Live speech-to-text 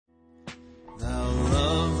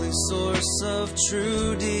source of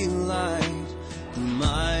true delight, whom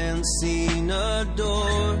I unseen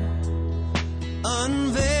adore.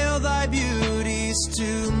 Unveil thy beauties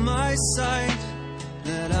to my sight,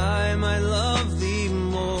 that I might love thee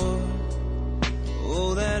more.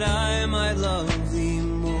 Oh, that I might love thee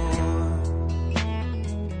more.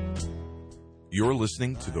 You're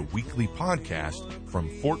listening to the weekly podcast from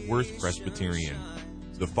Fort Worth Presbyterian.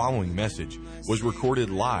 The following message was recorded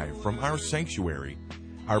live from our sanctuary.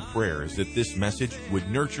 Our prayer is that this message would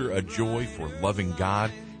nurture a joy for loving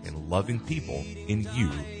God and loving people in you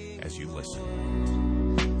as you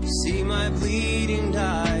listen. See my bleeding,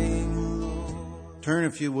 dying Lord. Turn,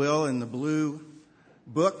 if you will, in the blue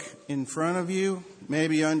book in front of you,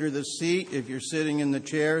 maybe under the seat if you're sitting in the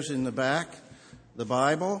chairs in the back, the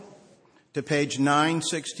Bible, to page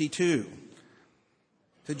 962.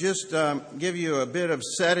 To just give you a bit of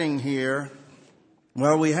setting here,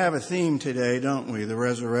 well, we have a theme today, don't we? The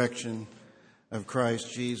resurrection of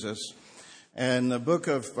Christ Jesus. And the book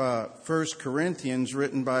of 1 Corinthians,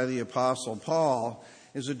 written by the Apostle Paul,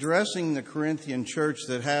 is addressing the Corinthian church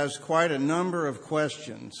that has quite a number of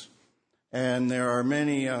questions. And there are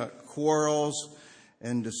many quarrels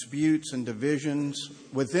and disputes and divisions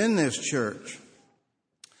within this church.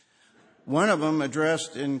 One of them,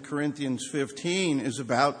 addressed in Corinthians 15, is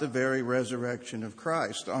about the very resurrection of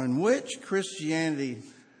Christ, on which Christianity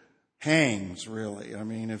hangs, really. I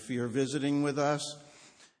mean, if you're visiting with us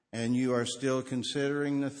and you are still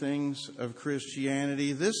considering the things of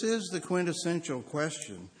Christianity, this is the quintessential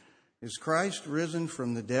question. Is Christ risen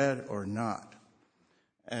from the dead or not?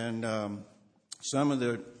 And some of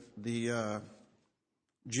the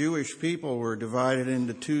Jewish people were divided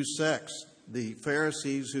into two sects. The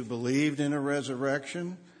Pharisees who believed in a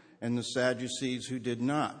resurrection and the Sadducees who did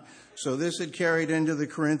not. So this had carried into the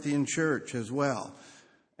Corinthian church as well.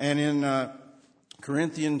 And in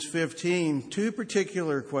Corinthians 15, two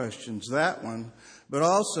particular questions, that one, but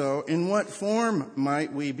also in what form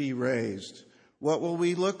might we be raised? What will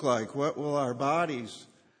we look like? What will our bodies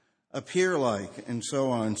appear like? And so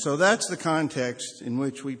on. So that's the context in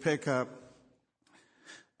which we pick up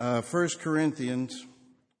 1 Corinthians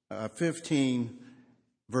 15,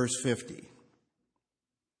 verse 50.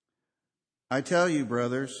 I tell you,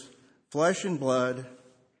 brothers, flesh and blood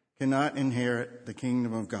cannot inherit the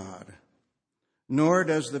kingdom of God, nor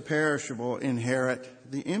does the perishable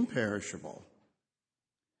inherit the imperishable.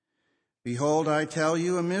 Behold, I tell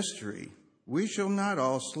you a mystery. We shall not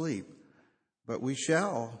all sleep, but we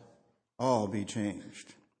shall all be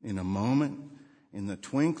changed in a moment, in the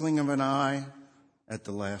twinkling of an eye, at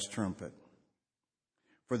the last trumpet.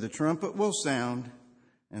 For the trumpet will sound,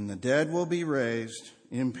 and the dead will be raised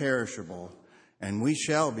imperishable, and we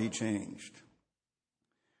shall be changed.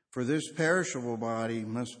 For this perishable body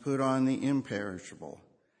must put on the imperishable,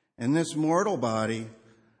 and this mortal body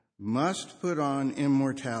must put on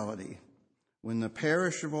immortality. When the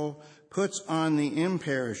perishable puts on the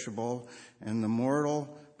imperishable, and the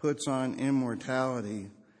mortal puts on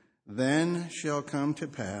immortality, then shall come to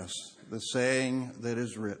pass the saying that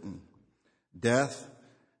is written, death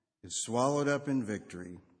is swallowed up in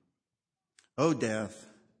victory. O death,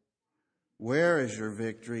 where is your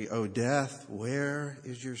victory? O death, where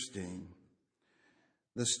is your sting?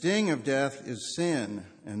 The sting of death is sin,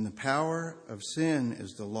 and the power of sin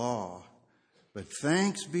is the law. But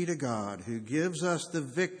thanks be to God who gives us the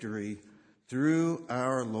victory through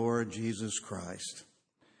our Lord Jesus Christ.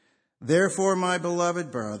 Therefore, my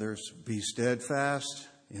beloved brothers, be steadfast,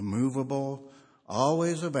 immovable,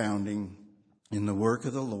 always abounding in the work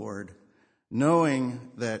of the Lord,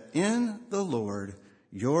 knowing that in the Lord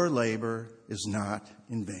your labor is not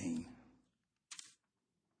in vain.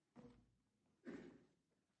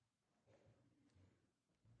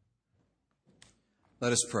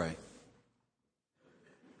 Let us pray.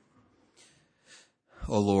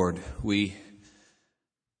 O Lord, we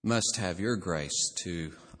must have your grace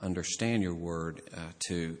to understand your word,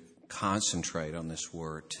 to concentrate on this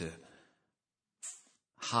word, to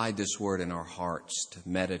hide this word in our hearts, to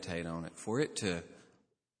meditate on it, for it to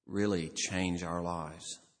really change our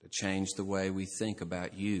lives, to change the way we think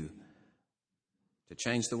about you, to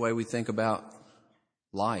change the way we think about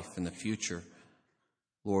life in the future.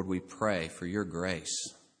 Lord, we pray for your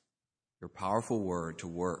grace, your powerful word to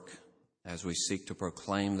work as we seek to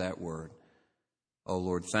proclaim that word. Oh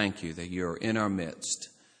Lord, thank you that you're in our midst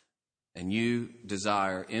and you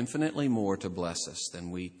desire infinitely more to bless us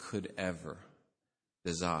than we could ever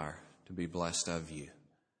desire to be blessed of you.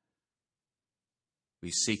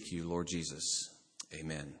 We seek you, Lord Jesus.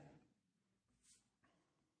 Amen.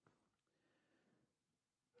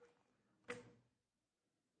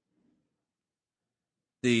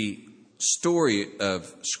 The story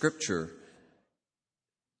of Scripture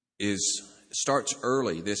starts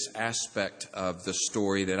early, this aspect of the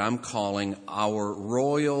story that I'm calling our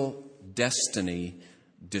royal destiny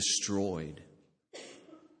destroyed.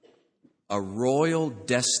 A royal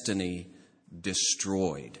destiny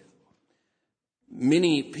destroyed.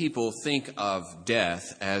 Many people think of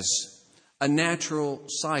death as a natural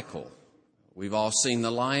cycle. We've all seen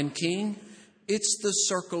The Lion King. It's the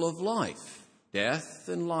circle of life. Death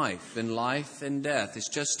and life and death. It's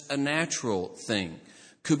just a natural thing.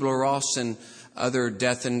 Kubler-Ross and other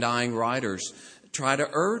death and dying writers try to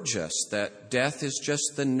urge us that death is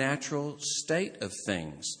just the natural state of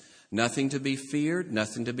things. Nothing to be feared,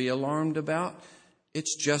 nothing to be alarmed about.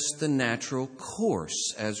 It's just the natural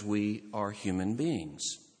course as we are human beings.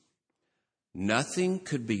 Nothing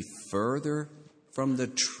could be further from the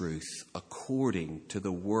truth according to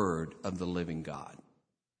the word of the living God.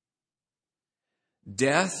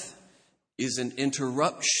 Death is an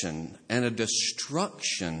interruption and a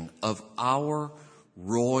destruction of our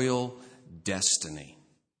royal destiny.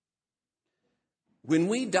 When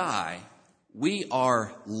we die, we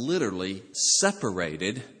are literally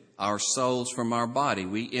separated, our souls from our body.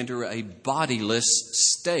 We enter a bodiless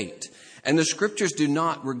state. And the Scriptures do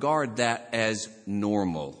not regard that as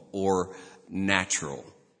normal or natural.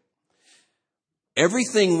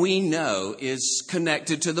 Everything we know is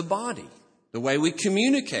connected to the body. The way we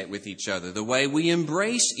communicate with each other, the way we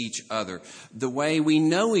embrace each other, the way we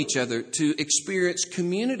know each other. To experience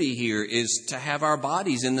community here is to have our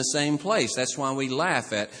bodies in the same place. That's why we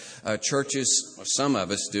laugh at churches, or some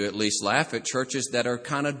of us do at least laugh at churches that are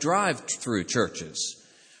kind of drive-through churches,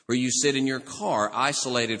 where you sit in your car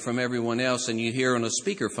isolated from everyone else and you hear on a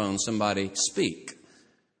speakerphone somebody speak.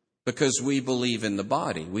 Because we believe in the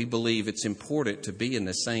body. We believe it's important to be in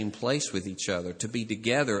the same place with each other, to be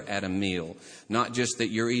together at a meal. Not just that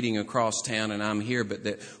you're eating across town and I'm here, but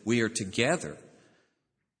that we are together.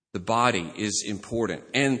 The body is important.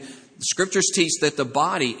 And the Scriptures teach that the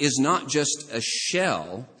body is not just a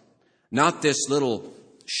shell, not this little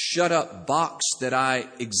shut-up box that I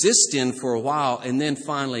exist in for a while and then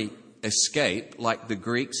finally escape, like the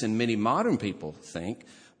Greeks and many modern people think.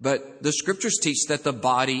 But the Scriptures teach that the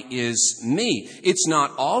body is me. It's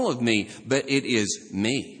not all of me, but it is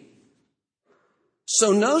me.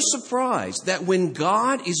 So no surprise that when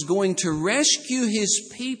God is going to rescue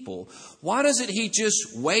His people, why doesn't He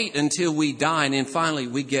just wait until we die and then finally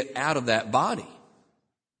we get out of that body?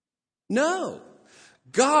 No.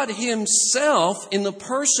 God Himself, in the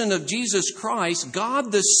person of Jesus Christ,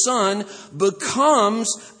 God the Son,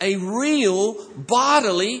 becomes a real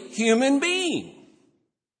bodily human being.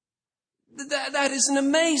 That is an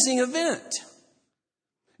amazing event.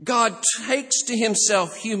 God takes to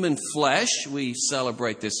Himself human flesh. We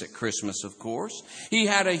celebrate this at Christmas, of course. He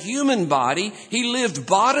had a human body. He lived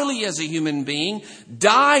bodily as a human being,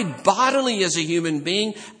 died bodily as a human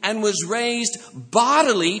being, and was raised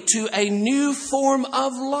bodily to a new form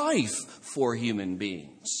of life for human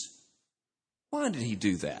beings. Why did He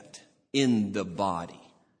do that in the body?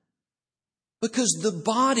 Because the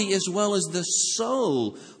body as well as the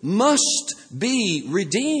soul must be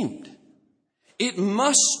redeemed. It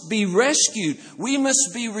must be rescued. We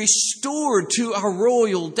must be restored to our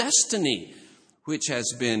royal destiny, which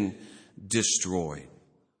has been destroyed.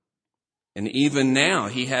 And even now,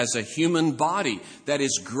 He has a human body that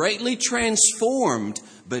is greatly transformed,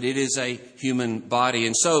 but it is a human body.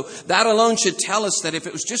 And so that alone should tell us that if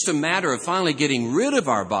it was just a matter of finally getting rid of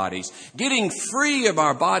our bodies, getting free of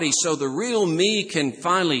our bodies so the real me can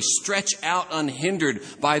finally stretch out unhindered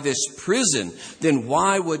by this prison, then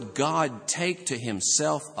why would God take to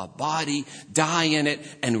Himself a body, die in it,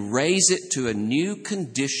 and raise it to a new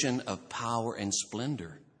condition of power and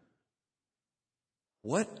splendor?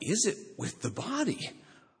 What is it with the body?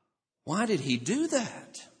 Why did He do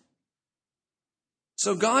that?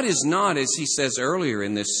 So God is not, as He says earlier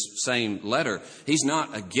in this same letter, He's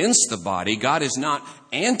not against the body. God is not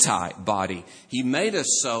anti-body. He made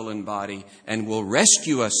us soul and body and will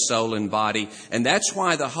rescue us soul and body. And that's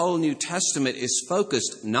why the whole New Testament is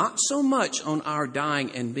focused not so much on our dying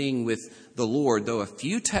and being with the Lord, though a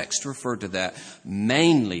few texts refer to that.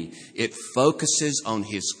 Mainly, it focuses on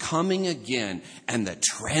His coming again and the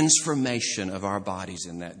transformation of our bodies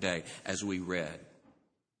in that day, as we read.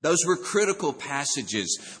 Those were critical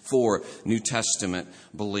passages for New Testament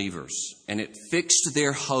believers, and it fixed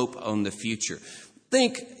their hope on the future.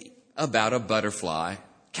 Think about a butterfly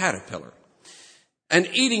caterpillar. An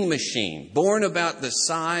eating machine born about the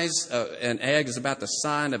size, an egg is about the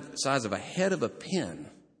size of a head of a pin.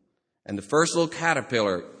 And the first little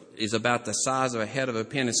caterpillar is about the size of a head of a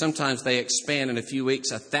pin, and sometimes they expand in a few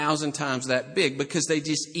weeks 1,000 times that big because they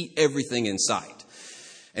just eat everything in sight.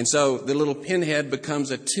 And so the little pinhead becomes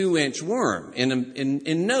a 2-inch worm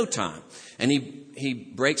in no time. And he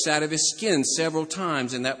breaks out of his skin several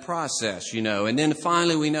times in that process, And then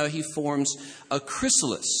finally we know he forms a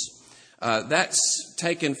chrysalis. That's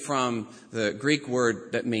taken from the Greek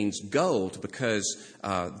word that means gold, because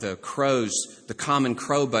the common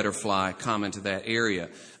crow butterfly common to that area,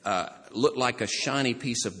 looked like a shiny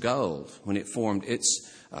piece of gold when it formed its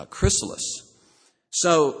chrysalis.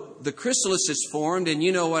 So the chrysalis is formed, and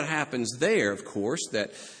you know what happens there, of course,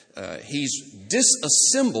 that he's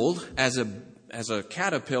disassembled as a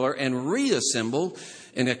caterpillar and reassembled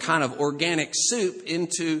in a kind of organic soup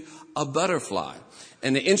into a butterfly.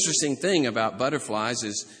 And the interesting thing about butterflies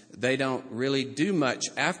is they don't really do much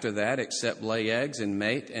after that except lay eggs and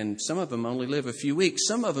mate, and some of them only live a few weeks.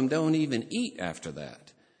 Some of them don't even eat after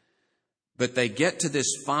that. But they get to this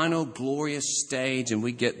final glorious stage, and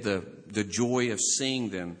we get the joy of seeing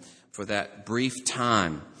them for that brief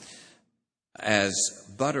time as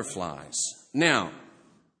butterflies. Now,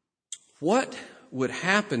 what would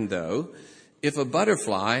happen, though, if a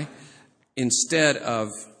butterfly, instead of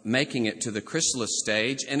making it to the chrysalis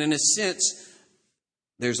stage, and in a sense,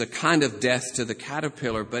 there's a kind of death to the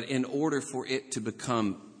caterpillar, but in order for it to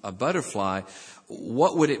become a butterfly,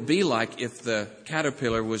 what would it be like if the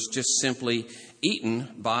caterpillar was just simply eaten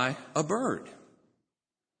by a bird?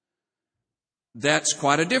 That's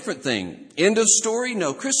quite a different thing. End of story,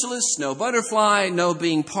 no chrysalis, no butterfly, no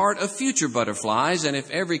being part of future butterflies, and if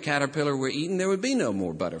every caterpillar were eaten, there would be no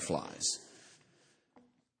more butterflies.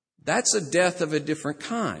 That's a death of a different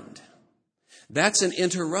kind. That's an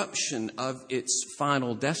interruption of its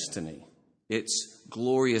final destiny, its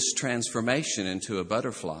glorious transformation into a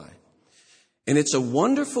butterfly. And it's a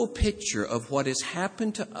wonderful picture of what has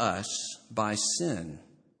happened to us by sin.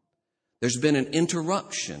 There's been an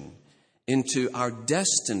interruption into our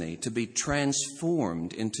destiny to be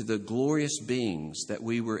transformed into the glorious beings that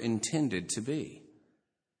we were intended to be.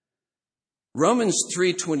 Romans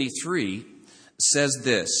 3:23 says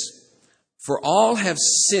this: "For all have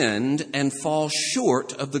sinned and fall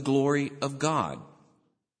short of the glory of God."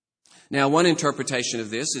 Now, one interpretation of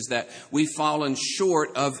this is that we've fallen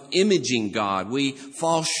short of imaging God. We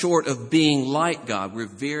fall short of being like God. We're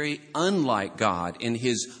very unlike God in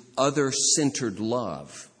His other-centered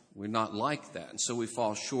love. We're not like that, and so we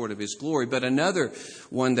fall short of His glory. But another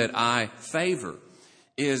one that I favor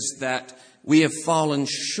is that we have fallen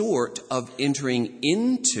short of entering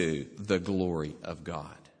into the glory of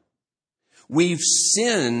God. We've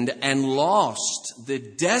sinned and lost the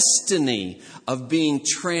destiny of being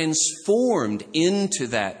transformed into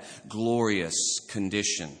that glorious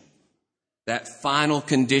condition, that final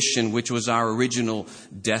condition which was our original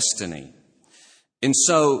destiny. And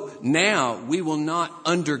so now we will not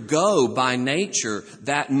undergo by nature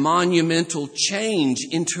that monumental change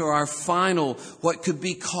into our final, what could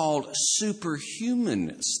be called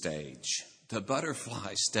superhuman stage, the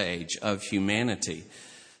butterfly stage of humanity.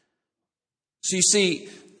 So you see,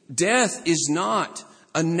 death is not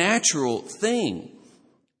a natural thing.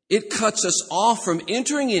 It cuts us off from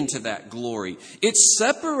entering into that glory. It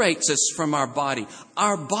separates us from our body.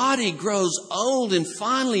 Our body grows old and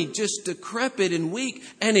finally just decrepit and weak,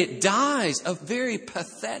 and it dies, a very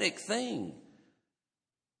pathetic thing.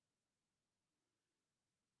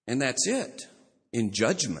 And that's it in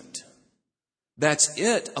judgment. That's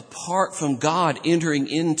it apart from God entering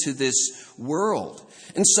into this world.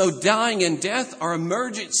 And so dying and death are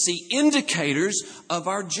emergency indicators of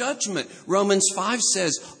our judgment. Romans 5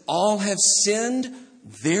 says, all have sinned,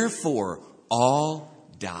 therefore all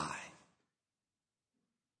die.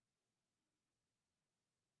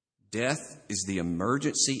 Death is the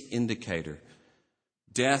emergency indicator.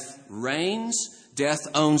 Death reigns. Death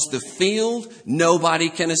owns the field. Nobody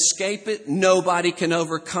can escape it. Nobody can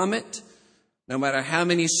overcome it. No matter how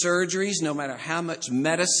many surgeries, no matter how much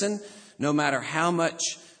medicine, no matter how much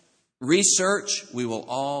research, we will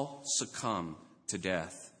all succumb to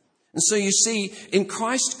death. And so you see, in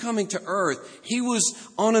Christ coming to earth, He was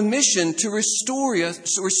on a mission to restore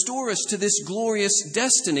us to this glorious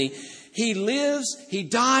destiny. He lives, He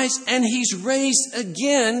dies, and He's raised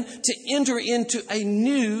again to enter into a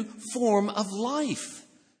new form of life,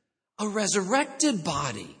 a resurrected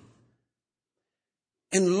body.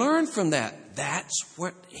 And learn from that. That's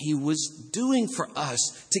what He was doing for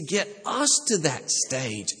us, to get us to that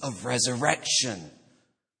stage of resurrection.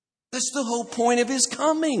 That's the whole point of His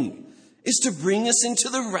coming, is to bring us into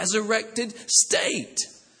the resurrected state,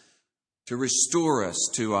 to restore us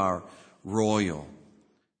to our royal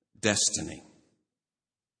destiny.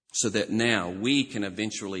 so that now we can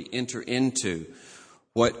eventually enter into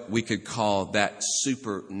what we could call that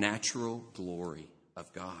supernatural glory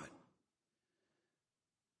of God.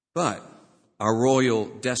 But our royal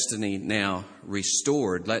destiny now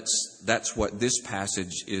restored, that's what this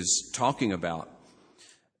passage is talking about.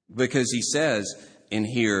 Because he says in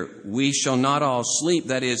here, we shall not all sleep.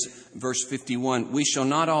 That is, verse 51, we shall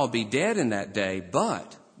not all be dead in that day,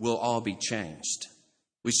 but we'll all be changed.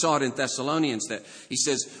 We saw it in Thessalonians that he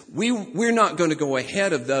says, we're not going to go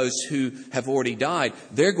ahead of those who have already died.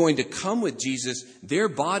 They're going to come with Jesus. Their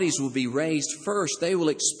bodies will be raised first. They will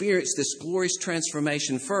experience this glorious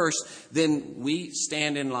transformation first. Then we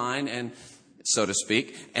stand in line, and so to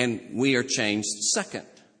speak, and we are changed second.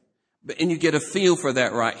 And you get a feel for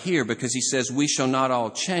that right here, because he says, we shall not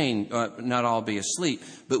all be asleep,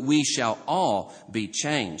 but we shall all be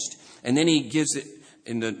changed. And then he gives it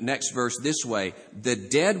in the next verse this way, the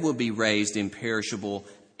dead will be raised imperishable,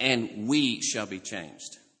 and we shall be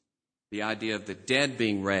changed. The idea of the dead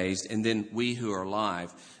being raised, and then we who are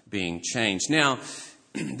alive being changed. Now,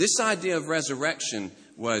 this idea of resurrection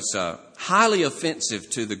was highly offensive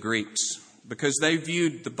to the Greeks, because they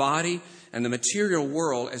viewed the body and the material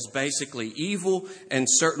world as basically evil and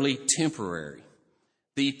certainly temporary.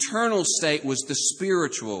 The eternal state was the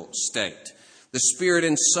spiritual state. The spirit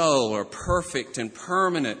and soul are perfect and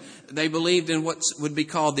permanent. They believed in what would be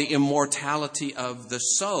called the immortality of the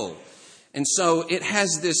soul. And so it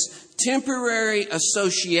has this temporary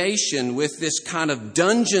association with this kind of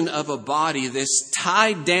dungeon of a body, this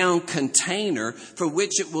tied down container for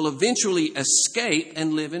which it will eventually escape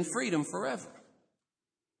and live in freedom forever.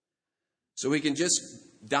 So we can just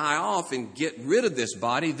die off and get rid of this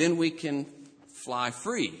body, then we can fly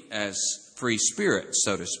free as free spirits,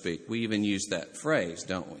 so to speak. We even use that phrase,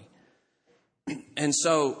 don't we? And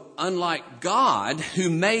so, unlike God, who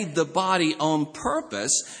made the body on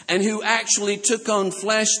purpose and who actually took on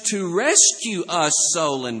flesh to rescue us,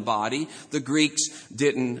 soul and body, the Greeks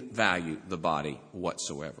didn't value the body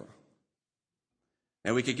whatsoever.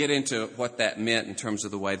 Now, we could get into what that meant in terms of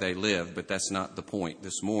the way they lived, but that's not the point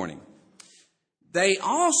this morning. They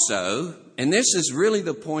also, and this is really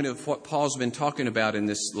the point of what Paul's been talking about in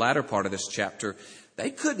this latter part of this chapter, they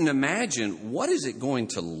couldn't imagine what is it going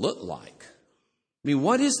to look like. I mean,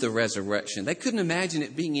 what is the resurrection? They couldn't imagine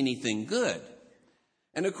it being anything good.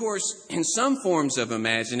 And of course, in some forms of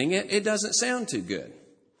imagining it, it doesn't sound too good.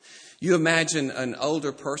 You imagine an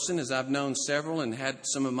older person, as I've known several and had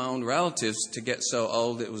some of my own relatives to get so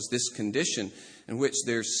old, it was this condition in which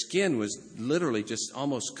their skin was literally just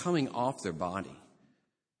almost coming off their body.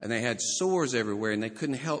 And they had sores everywhere, and they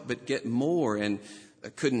couldn't help but get more, and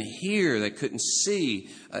couldn't hear, they couldn't see,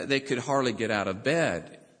 they could hardly get out of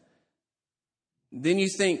bed. Then you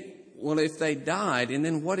think, well, if they died, and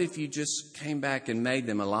then what if you just came back and made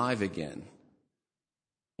them alive again?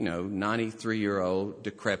 93-year-old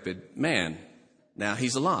decrepit man. Now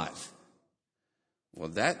he's alive. Well,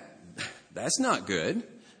 that's not good.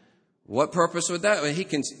 What purpose would that?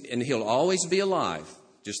 He'll always be alive,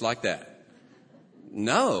 just like that.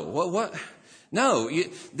 No, what? No,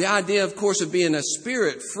 the idea, of course, of being a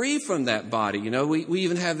spirit free from that body. We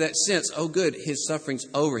even have that sense, oh good, his suffering's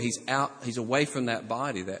over. He's out, he's away from that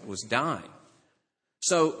body that was dying.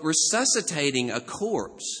 So resuscitating a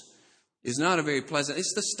corpse is not a very pleasant,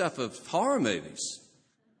 it's the stuff of horror movies.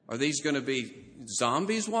 Are these going to be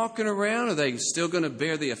zombies walking around? Are they still going to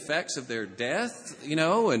bear the effects of their death?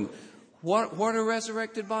 And what are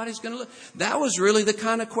resurrected bodies going to look? That was really the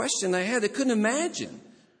kind of question they had. They couldn't imagine.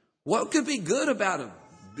 What could be good about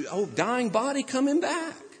a dying body coming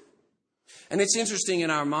back? And it's interesting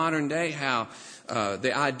in our modern day how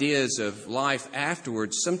the ideas of life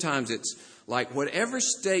afterwards, sometimes it's like whatever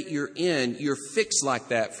state you're in, you're fixed like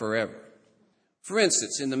that forever. For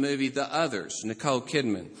instance, in the movie The Others, Nicole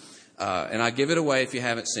Kidman, and I give it away if you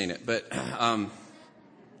haven't seen it, but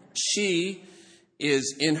she's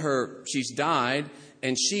died,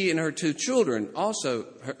 and she and her two children also,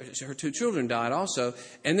 her two children died also,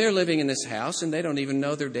 and they're living in this house, and they don't even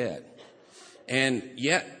know they're dead. And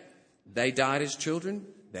yet, they died as children,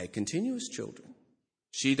 they continue as children.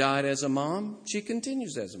 She died as a mom, she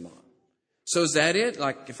continues as a mom. So is that it?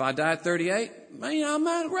 Like, if I die at 38, I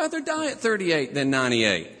might rather die at 38 than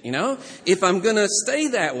 98, If I'm going to stay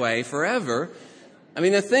that way forever,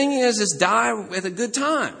 the thing is die with a good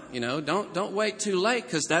time, Don't wait too late,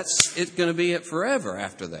 because it's going to be it forever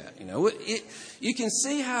after that, You can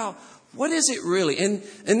see what is it really? And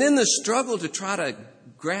then the struggle to try to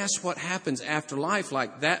grasp what happens after life,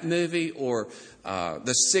 like that movie or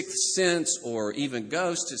The Sixth Sense or even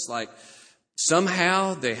Ghost. It's like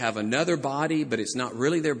somehow they have another body, but it's not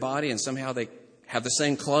really their body, and somehow they have the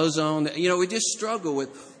same clothes on. We just struggle with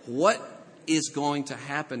what is going to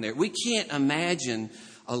happen there. We can't imagine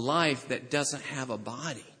a life that doesn't have a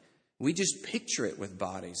body. We just picture it with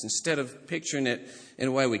bodies instead of picturing it in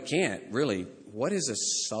a way we can't. Really, what is a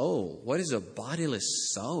soul? What is a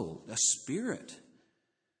bodiless soul? A spirit.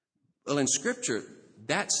 Well, in Scripture,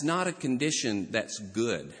 that's not a condition that's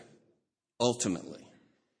good, ultimately.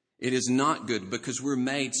 It is not good because we're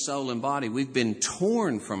made soul and body. We've been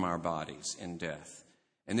torn from our bodies in death.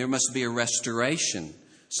 And there must be a restoration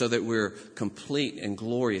so that we're complete and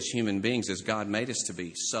glorious human beings as God made us to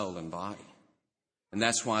be, soul and body. And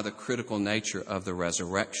that's why the critical nature of the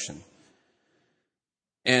resurrection.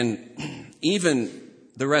 And even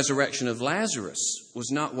the resurrection of Lazarus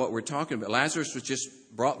was not what we're talking about. Lazarus was just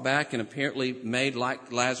brought back and apparently made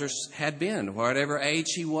like Lazarus had been. Whatever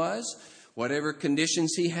age he was, whatever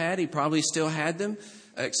conditions he had, he probably still had them,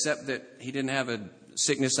 except that he didn't have a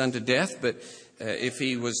sickness unto death. But if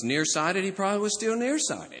he was nearsighted, he probably was still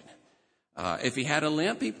nearsighted. If he had a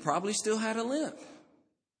limp, he probably still had a limp.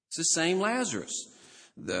 It's the same Lazarus.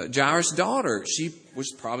 The Jairus' daughter, she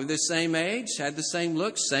was probably the same age, had the same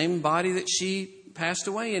look, same body that she passed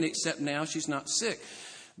away in, except now she's not sick.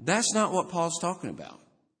 That's not what Paul's talking about.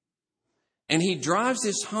 And he drives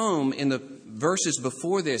this home in the verses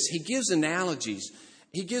before this. He gives analogies.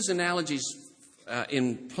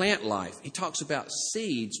 In plant life. He talks about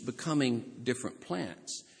seeds becoming different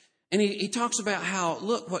plants. And he talks about how,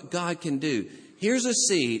 look what God can do. Here's a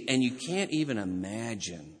seed, and you can't even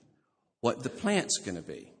imagine what the plant's going to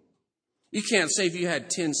be. You can't say if you had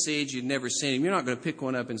 10 seeds, you'd never seen them. You're not going to pick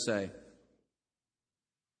one up and say,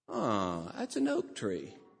 oh, that's an oak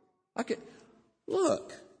tree.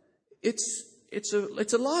 Look, it's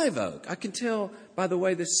a live oak. I can tell by the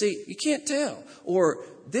way the seed. You can't tell. Or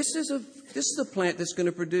this is a plant that's going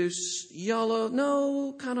to produce yellow,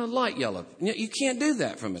 no, kind of light yellow. You can't do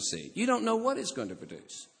that from a seed. You don't know what it's going to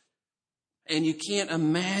produce. And you can't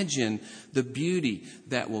imagine the beauty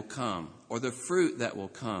that will come or the fruit that will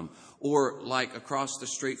come. Or like across the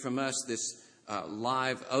street from us, this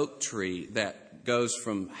live oak tree that goes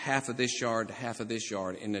from half of this yard to half of this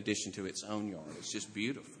yard in addition to its own yard. It's just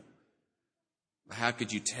beautiful. How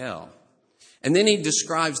could you tell? And then he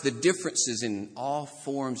describes the differences in all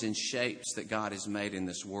forms and shapes that God has made in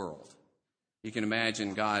this world. You can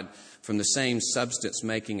imagine God from the same substance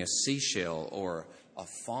making a seashell or a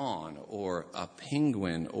fawn or a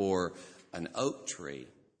penguin or an oak tree.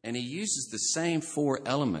 And he uses the same 4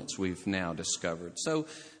 elements we've now discovered. So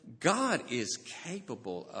God is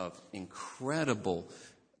capable of incredible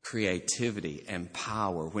creativity and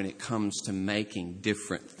power when it comes to making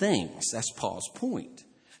different things. That's Paul's point.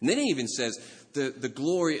 And then he even says the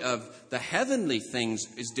glory of the heavenly things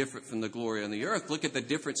is different from the glory on the earth. Look at the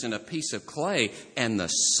difference in a piece of clay and the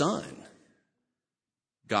sun.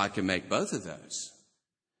 God can make both of those.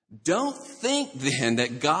 Don't think then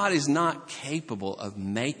that God is not capable of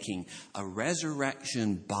making a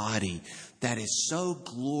resurrection body that is so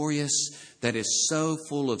glorious, that is so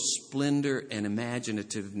full of splendor and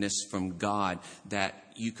imaginativeness from God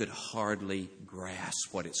that you could hardly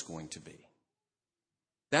grasp what it's going to be.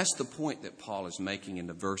 That's the point that Paul is making in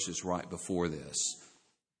the verses right before this.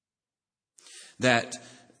 That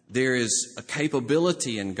there is a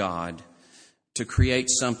capability in God to create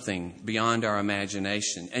something beyond our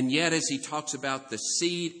imagination. And yet, as he talks about the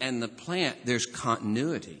seed and the plant, there's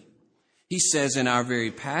continuity. He says in our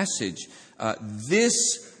very passage,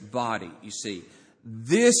 this body, you see,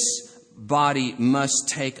 this body must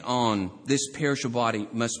take on, this perishable body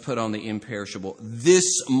must put on the imperishable. This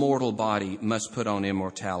mortal body must put on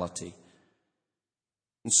immortality.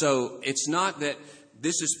 And so it's not that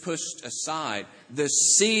this is pushed aside. The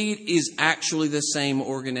seed is actually the same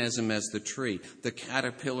organism as the tree. The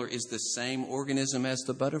caterpillar is the same organism as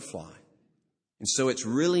the butterfly. And so it's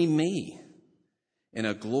really me in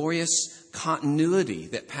a glorious continuity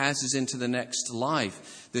that passes into the next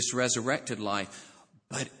life, this resurrected life.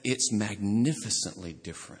 But it's magnificently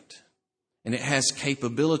different. And it has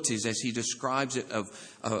capabilities, as he describes it, of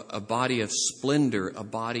a body of splendor, a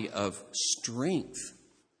body of strength.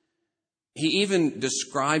 He even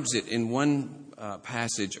describes it in one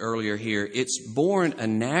passage earlier here. It's born a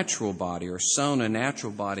natural body or sown a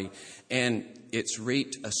natural body, and it's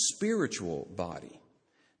reaped a spiritual body.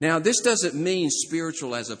 Now, this doesn't mean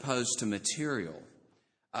spiritual as opposed to material.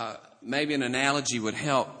 Maybe an analogy would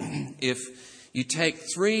help. If you take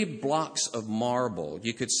 3 blocks of marble,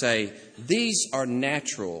 you could say, these are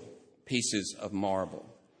natural pieces of marble.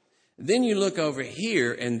 Then you look over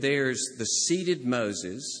here, and there's the seated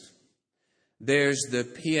Moses. There's the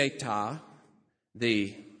Pietà,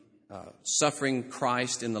 the suffering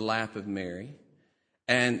Christ in the lap of Mary.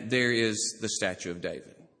 and there is the statue of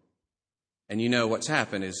David. And you know what's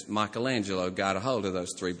happened is Michelangelo got a hold of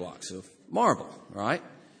those 3 blocks of marble, right?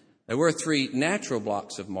 There were 3 natural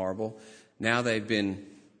blocks of marble. Now they've been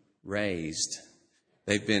raised.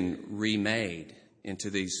 They've been remade into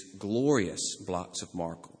these glorious blocks of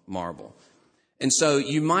marble. And so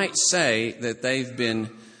you might say that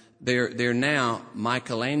they're now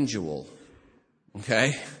Michelangelo.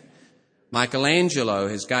 Okay? Michelangelo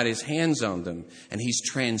has got his hands on them and he's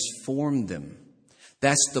transformed them.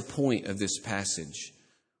 That's the point of this passage.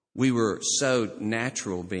 We were so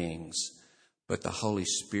natural beings, but the Holy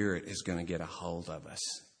Spirit is going to get a hold of us.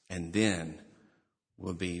 And then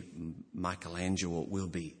we'll be Michelangelo, will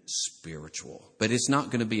be spiritual. But it's not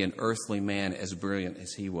going to be an earthly man as brilliant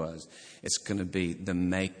as he was. It's going to be the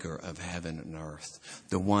maker of heaven and earth,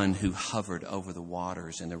 the one who hovered over the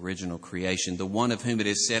waters in the original creation, the one of whom it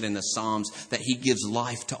is said in the Psalms that he gives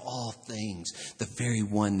life to all things, the very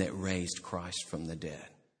one that raised Christ from the dead.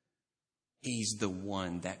 He's the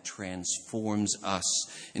one that transforms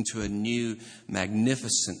us into a new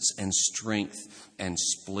magnificence and strength and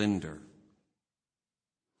splendor.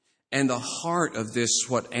 And the heart of this,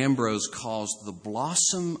 what Ambrose calls the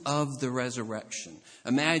blossom of the resurrection.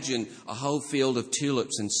 Imagine a whole field of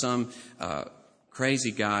tulips and some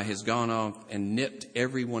crazy guy has gone off and nipped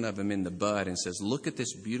every one of them in the bud and says, look at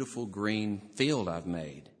this beautiful green field I've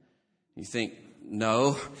made. You think,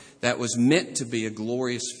 no, that was meant to be a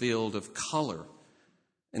glorious field of color.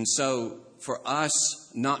 And so for us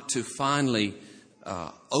not to finally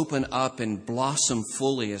open up and blossom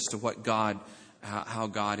fully as to what how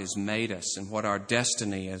God has made us and what our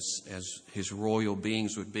destiny as his royal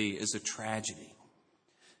beings would be is a tragedy.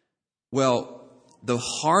 Well, the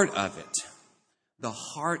heart of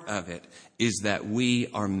it is that we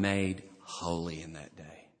are made holy in that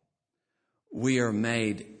day. We are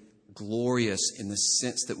made glorious in the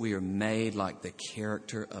sense that we are made like the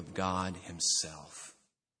character of God himself.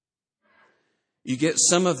 You get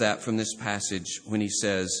some of that from this passage when he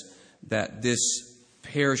says that this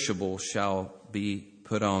perishable shall be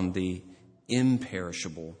put on the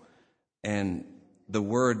imperishable. And the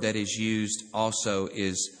word that is used also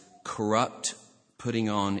is corrupt, putting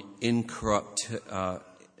on incorrupt,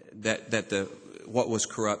 what was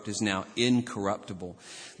corrupt is now incorruptible.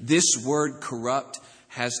 This word corrupt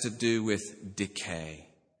has to do with decay.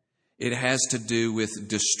 It has to do with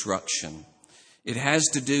destruction. It has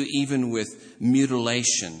to do even with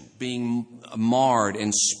mutilation, being marred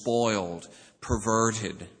and spoiled,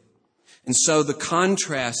 perverted. And so the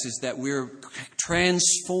contrast is that we're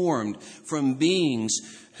transformed from beings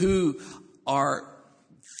who are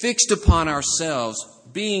fixed upon ourselves,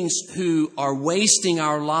 beings who are wasting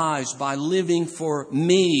our lives by living for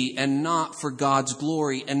me and not for God's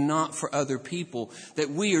glory and not for other people,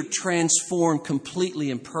 that we are transformed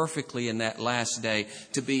completely and perfectly in that last day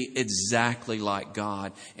to be exactly like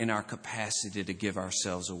God in our capacity to give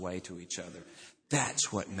ourselves away to each other.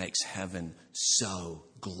 That's what makes heaven so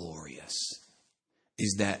glorious,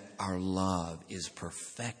 is that our love is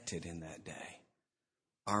perfected in that day.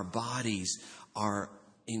 Our bodies are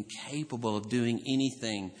incapable of doing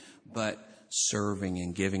anything but serving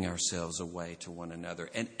and giving ourselves away to one another.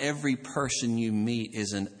 And every person you meet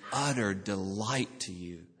is an utter delight to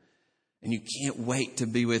you. And you can't wait to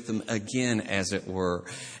be with them again, as it were,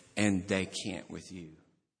 and they can't with you.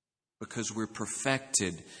 Because we're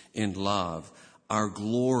perfected in love. Our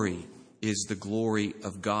glory is the glory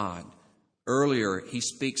of God. Earlier, he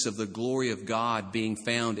speaks of the glory of God being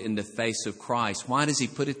found in the face of Christ. Why does he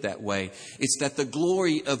put it that way? It's that the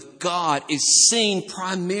glory of God is seen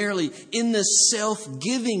primarily in the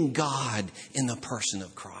self-giving God in the person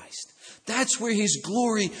of Christ. That's where his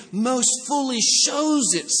glory most fully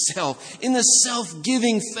shows itself, in the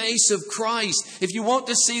self-giving face of Christ. If you want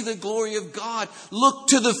to see the glory of God, look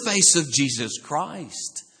to the face of Jesus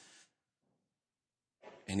Christ.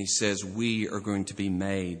 And he says we are going to be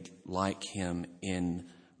made like him in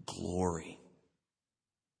glory.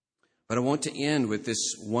 But I want to end with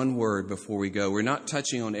this one word before we go. We're not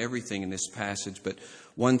touching on everything in this passage, but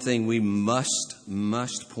one thing we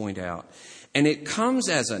must point out. And it comes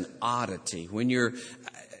as an oddity when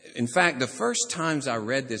in fact, the first times I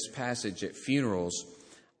read this passage at funerals,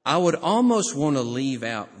 I would almost want to leave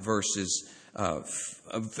out verses,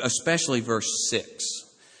 especially verse 6.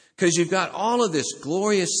 Because you've got all of this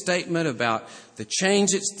glorious statement about the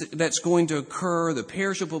change that's going to occur. The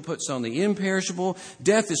perishable puts on the imperishable.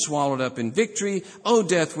 Death is swallowed up in victory. Oh,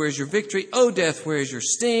 death, where's your victory? Oh, death, where's your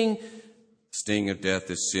sting? The sting of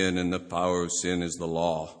death is sin, and the power of sin is the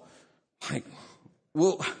law. And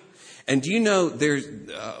And do you know, there's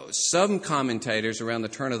some commentators around the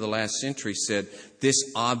turn of the last century said this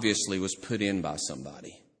obviously was put in by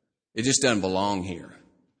somebody. It just doesn't belong here.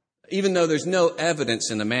 Even though there's no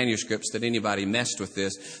evidence in the manuscripts that anybody messed with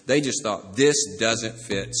this, they just thought this doesn't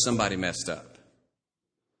fit. Somebody messed up.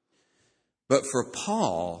 But for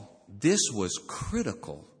Paul, this was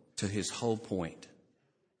critical to his whole point.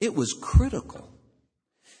 It was critical.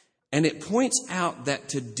 And it points out that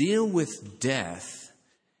to deal with death,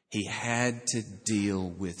 he had to deal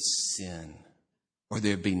with sin, or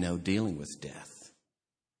there'd be no dealing with death.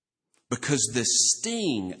 Because the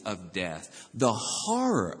sting of death, the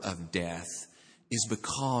horror of death, is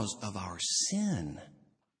because of our sin.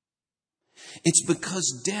 It's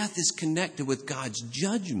because death is connected with God's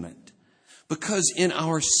judgment. Because in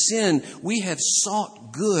our sin, we have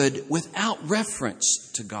sought good without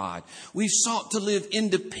reference to God. We've sought to live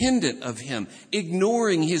independent of Him,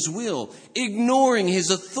 ignoring His will, ignoring His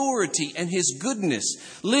authority and His goodness,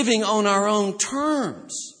 living on our own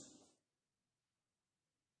terms.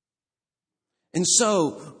 And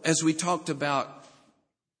so, as we talked about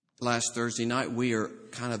last Thursday night, we are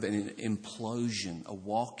kind of in an implosion, a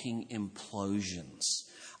walking implosions,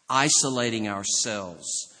 isolating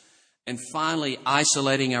ourselves. And finally,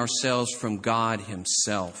 isolating ourselves from God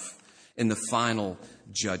Himself in the final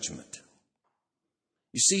judgment.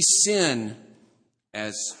 You see, sin,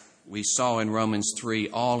 as we saw in Romans 3,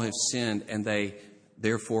 all have sinned and they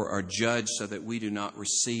therefore are judged so that we do not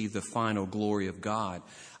receive the final glory of God.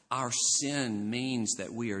 Our sin means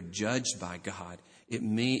that we are judged by God.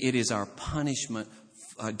 It is our punishment.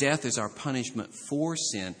 Death is our punishment for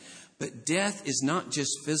sin. But death is not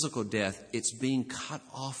just physical death. It's being cut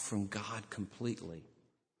off from God completely.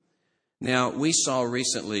 Now, we saw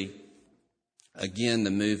recently, again, the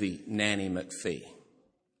movie Nanny McPhee.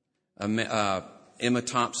 Emma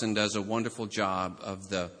Thompson does a wonderful job of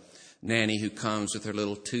the nanny who comes with her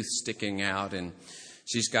little tooth sticking out, and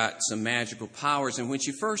she's got some magical powers. And when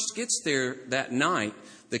she first gets there that night,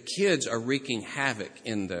 the kids are wreaking havoc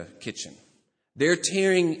in the kitchen. They're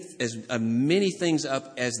tearing as many things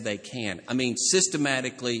up as they can. I mean,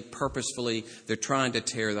 systematically, purposefully, they're trying to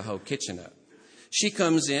tear the whole kitchen up. She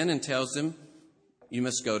comes in and tells them, "You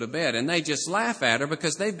must go to bed." And they just laugh at her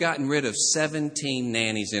because they've gotten rid of 17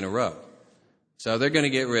 nannies in a row. So they're going to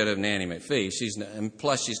get rid of Nanny McPhee. And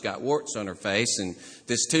plus she's got warts on her face and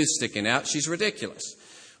this tooth sticking out. She's ridiculous.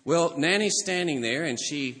 Well, Nanny's standing there and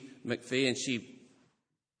McPhee, and she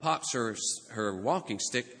pops her walking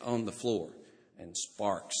stick on the floor. And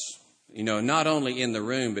sparks, not only in the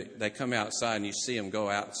room, but they come outside and you see them go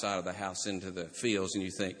outside of the house into the fields and you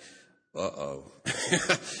think, uh-oh,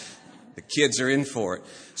 the kids are in for it.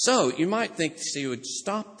 So you might think she would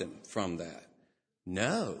stop them from that.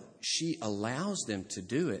 No, she allows them to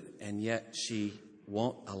do it, and yet she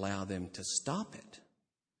won't allow them to stop it.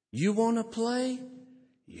 You want to play?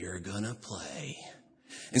 You're going to play.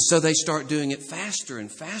 And so they start doing it faster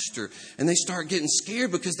and faster, and they start getting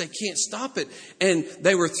scared because they can't stop it. And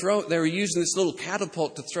they were using this little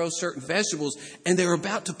catapult to throw certain vegetables, and they were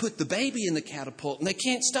about to put the baby in the catapult, and they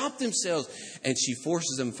can't stop themselves. And she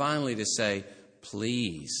forces them finally to say,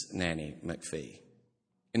 "Please, Nanny McPhee."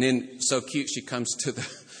 And then, so cute, she comes to the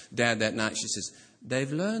dad that night. She says,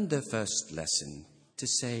 "They've learned their first lesson to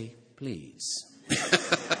say please."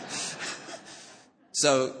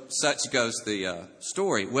 So such goes the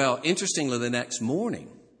story. Well, interestingly, the next morning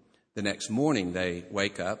they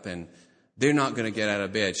wake up and they're not going to get out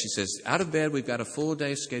of bed. She says, "Out of bed, we've got a full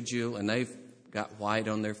day schedule," and they've got white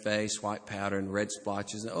on their face, white powder and red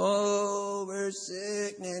splotches. "Oh, we're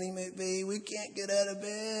sick, Nanny McPhee. We can't get out of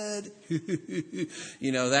bed."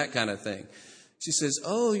 That kind of thing. She says,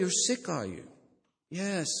 "Oh, you're sick, are you?"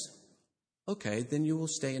 "Yes." "Okay, then you will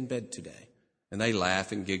stay in bed today." And they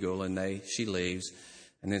laugh and giggle, and she leaves.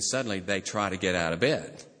 And then suddenly they try to get out of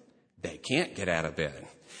bed. They can't get out of bed.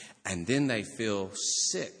 And then they feel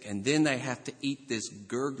sick. And then they have to eat this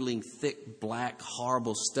gurgling, thick, black,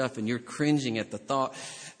 horrible stuff. And you're cringing at the thought.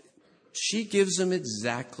 She gives them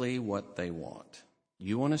exactly what they want.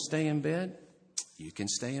 You want to stay in bed? You can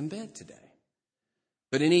stay in bed today.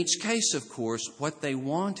 But in each case, of course, what they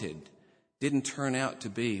wanted didn't turn out to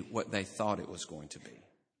be what they thought it was going to be.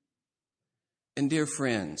 And dear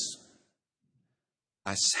friends,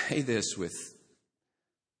 I say this with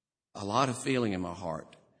a lot of feeling in my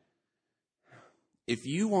heart. If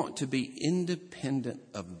you want to be independent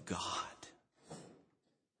of God,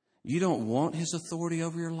 you don't want His authority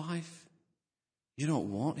over your life, you don't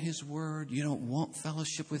want His word, you don't want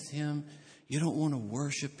fellowship with Him, you don't want to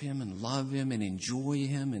worship Him and love Him and enjoy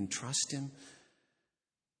Him and trust Him,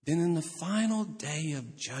 then in the final day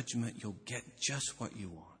of judgment, you'll get just what you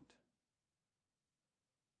want.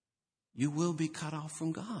 you will be cut off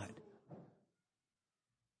from God.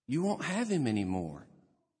 You won't have him anymore.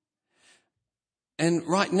 And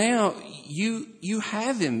right now, you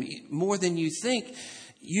have him more than you think.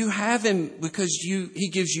 You have him because he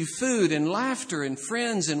gives you food and laughter and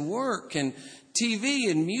friends and work and TV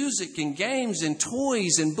and music and games and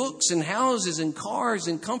toys and books and houses and cars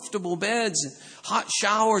and comfortable beds and hot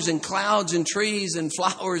showers and clouds and trees and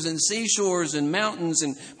flowers and seashores and mountains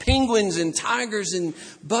and penguins and tigers and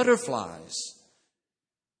butterflies.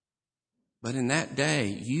 But in that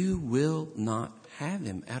day, you will not have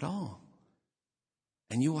him at all.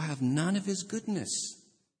 And you will have none of his goodness.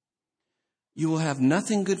 You will have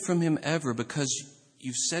nothing good from him ever because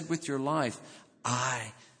you've said with your life,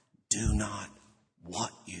 I do not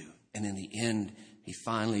want you. And in the end, he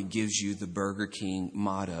finally gives you the Burger King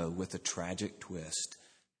motto with a tragic twist.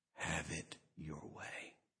 Have it your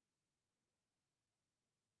way.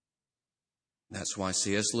 That's why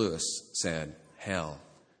C.S. Lewis said, hell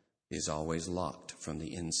is always locked from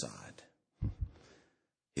the inside.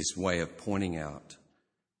 His way of pointing out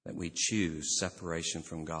that we choose separation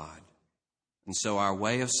from God. And so our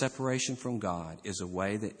way of separation from God is a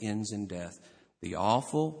way that ends in death. The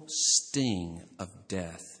awful sting of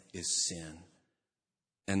death is sin.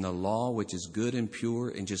 And the law, which is good and pure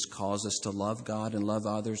and just calls us to love God and love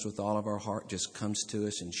others with all of our heart, just comes to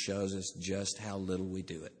us and shows us just how little we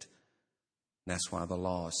do it. And that's why the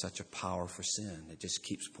law is such a power for sin. It just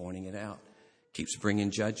keeps pointing it out, keeps bringing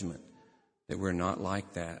judgment, that we're not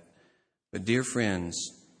like that. But dear friends,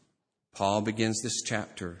 Paul begins this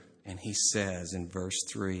chapter and he says in verse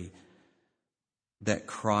 3 that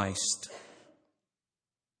Christ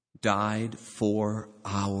died for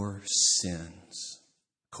our sins,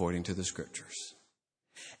 according to the Scriptures.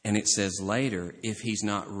 And it says later, if he's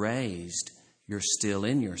not raised, you're still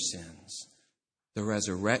in your sins. The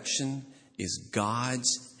resurrection is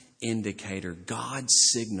God's indicator, God's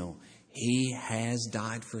signal. He has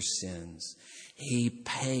died for sins. He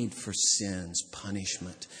paid for sin's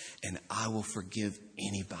punishment, and I will forgive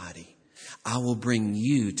anybody. I will bring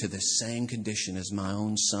you to the same condition as my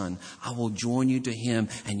own son. I will join you to him,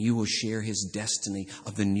 and you will share his destiny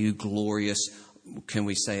of the new glorious, can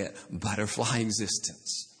we say it, butterfly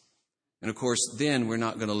existence. And of course, then we're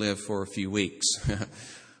not going to live for a few weeks.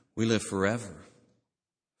 We live forever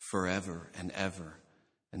and ever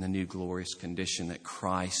in the new glorious condition that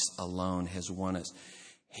Christ alone has won us.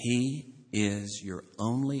 He is your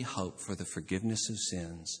only hope for the forgiveness of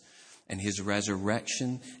sins. And his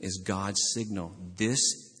resurrection is God's signal. This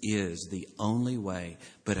is the only way,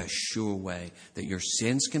 but a sure way, that your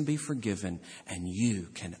sins can be forgiven and you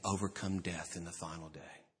can overcome death in the final day.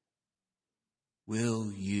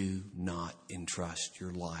 Will you not entrust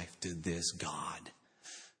your life to this God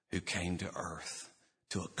who came to earth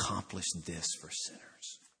to accomplish this for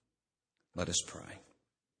sinners? Let us pray.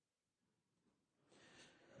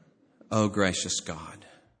 Oh, gracious God,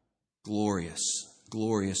 glorious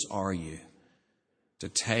are you to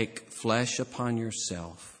take flesh upon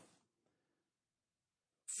yourself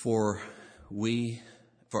for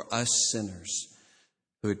us sinners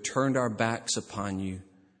who had turned our backs upon you,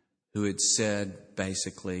 who had said,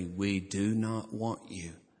 basically, we do not want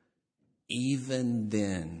you. Even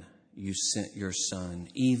then, you sent your Son.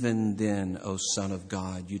 Even then, O Son of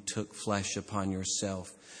God, you took flesh upon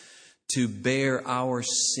yourself to bear our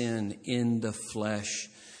sin in the flesh,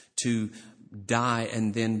 to die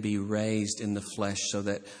and then be raised in the flesh so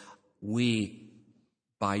that we,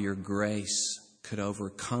 by your grace, could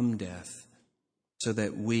overcome death, so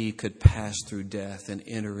that we could pass through death and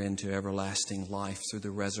enter into everlasting life through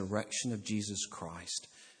the resurrection of Jesus Christ.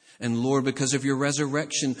 And Lord, because of your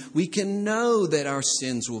resurrection, we can know that our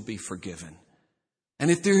sins will be forgiven. And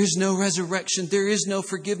if there is no resurrection, there is no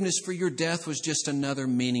forgiveness, for your death was just another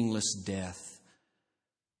meaningless death.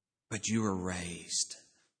 But you are raised.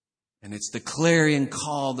 And it's the clarion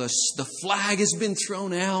call, the flag has been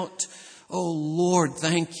thrown out. Oh Lord,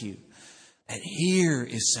 thank you that here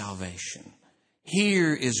is salvation.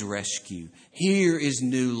 Here is rescue. Here is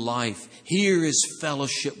new life. Here is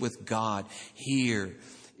fellowship with God. Here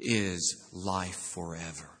is life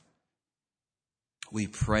forever. We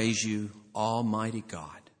praise you, Almighty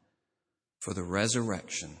God, for the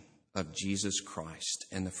resurrection of Jesus Christ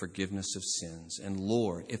and the forgiveness of sins. And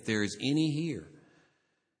Lord, if there is any here,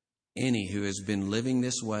 any who has been living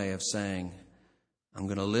this way of saying, I'm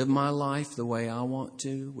going to live my life the way I want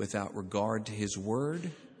to, without regard to his word,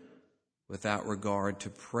 without regard to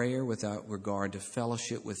prayer, without regard to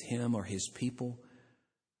fellowship with him or his people,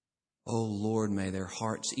 oh Lord, may their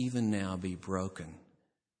hearts even now be broken.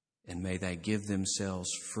 And may they give themselves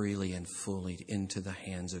freely and fully into the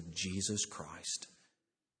hands of Jesus Christ.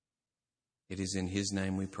 It is in His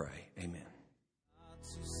name we pray. Amen.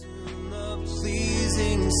 The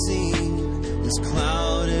pleasing scene was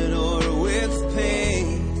clouded or with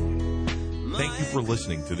pain. Thank you for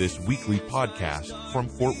listening to this weekly podcast from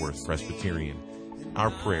Fort Worth Presbyterian.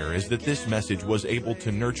 Our prayer is that this message was able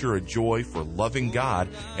to nurture a joy for loving God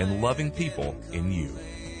and loving people in you.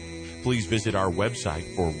 Please visit our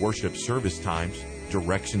website for worship service times,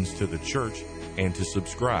 directions to the church, and to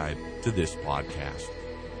subscribe to this podcast.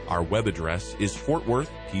 Our web address is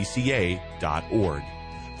fortworthpca.org.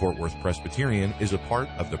 Fort Worth Presbyterian is a part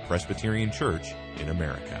of the Presbyterian Church in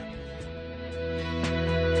America.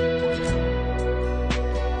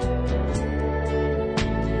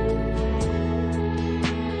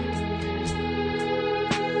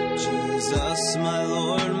 Jesus, my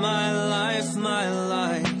Lord, my life, my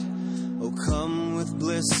light, oh come with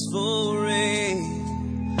blissful ray,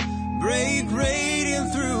 break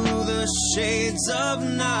radiant through the shades of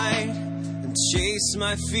night, and chase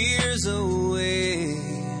my fears away.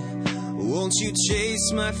 Won't you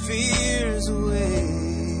chase my fears away?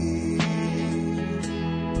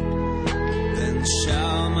 Then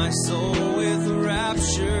shall my soul with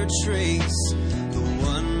rapture trace the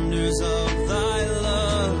wonders of thy love.